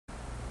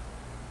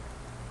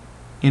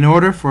In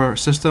order for a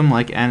system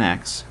like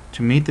NX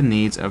to meet the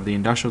needs of the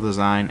industrial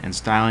design and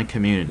styling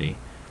community,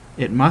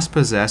 it must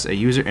possess a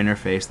user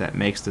interface that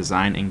makes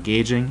design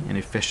engaging and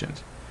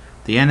efficient.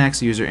 The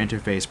NX user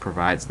interface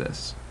provides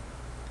this.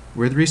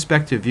 With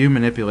respect to view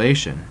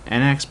manipulation,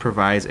 NX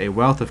provides a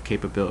wealth of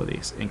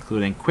capabilities,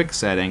 including quick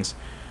settings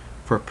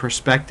for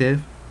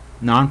perspective,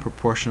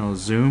 non-proportional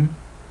zoom,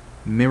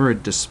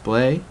 mirrored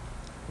display,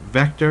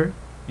 vector,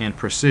 and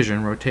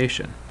precision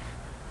rotation.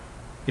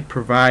 It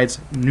provides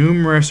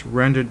numerous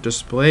rendered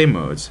display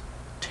modes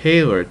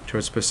tailored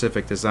to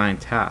specific design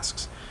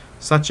tasks,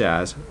 such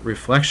as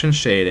reflection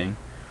shading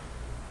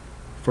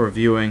for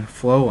viewing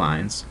flow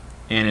lines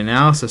and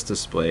analysis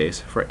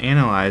displays for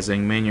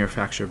analyzing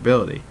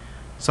manufacturability,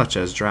 such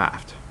as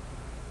draft.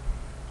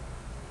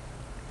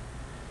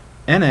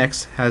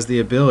 NX has the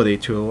ability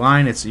to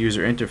align its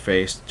user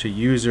interface to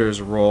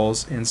users'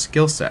 roles and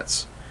skill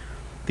sets.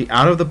 The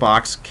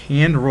out-of-the-box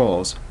canned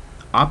roles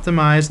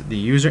optimize the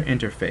user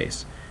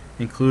interface,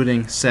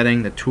 including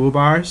setting the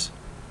toolbars,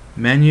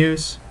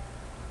 menus,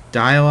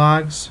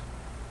 dialogues,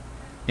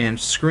 and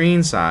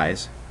screen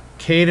size,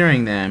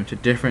 catering them to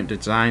different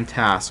design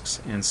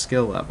tasks and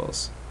skill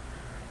levels.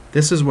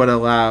 This is what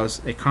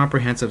allows a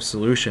comprehensive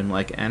solution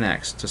like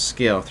NX to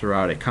scale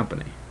throughout a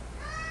company.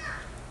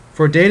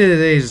 For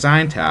day-to-day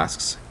design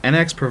tasks,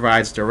 NX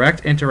provides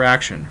direct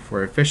interaction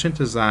for efficient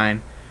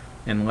design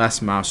and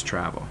less mouse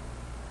travel.